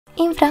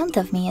In front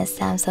of me is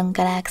Samsung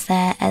Galaxy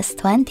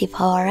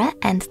S24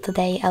 and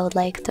today I would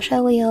like to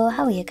show you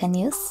how you can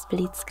use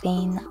split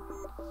screen.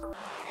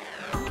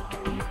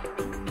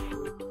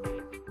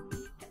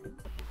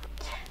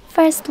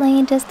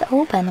 Firstly, just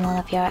open one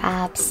of your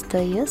apps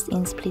to use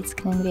in split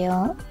screen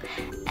view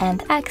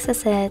and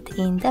access it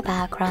in the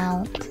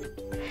background.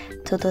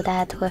 To do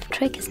that with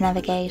Trick's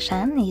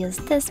navigation, use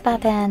this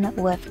button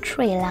with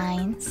 3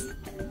 lines.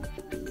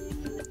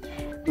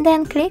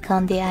 Then click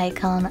on the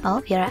icon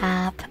of your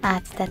app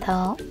at the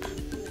top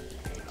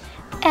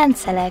and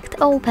select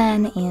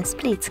Open in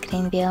split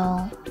screen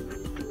view.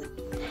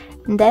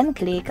 Then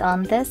click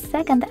on the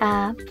second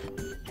app.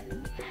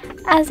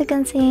 As you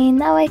can see,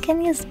 now I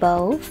can use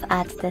both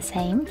at the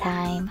same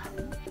time.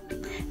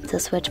 To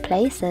switch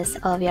places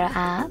of your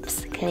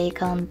apps,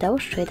 click on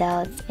those 3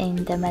 dots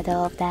in the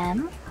middle of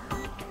them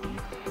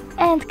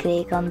and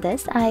click on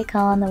this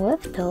icon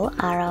with 2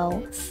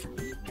 arrows.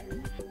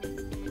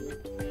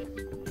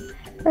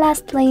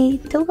 Lastly,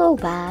 to go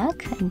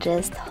back,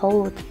 just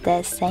hold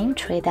the same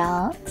 3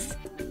 dots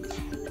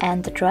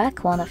and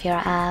drag one of your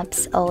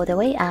apps all the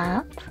way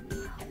up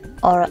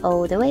or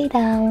all the way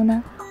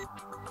down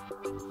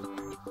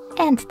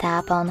and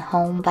tap on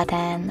Home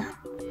button.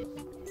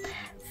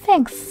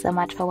 Thanks so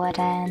much for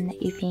watching.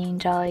 If you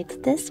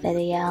enjoyed this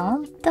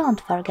video,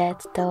 don't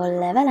forget to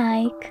leave a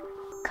like,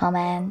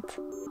 comment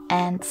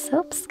and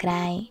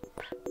subscribe.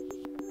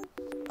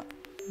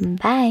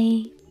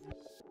 Bye!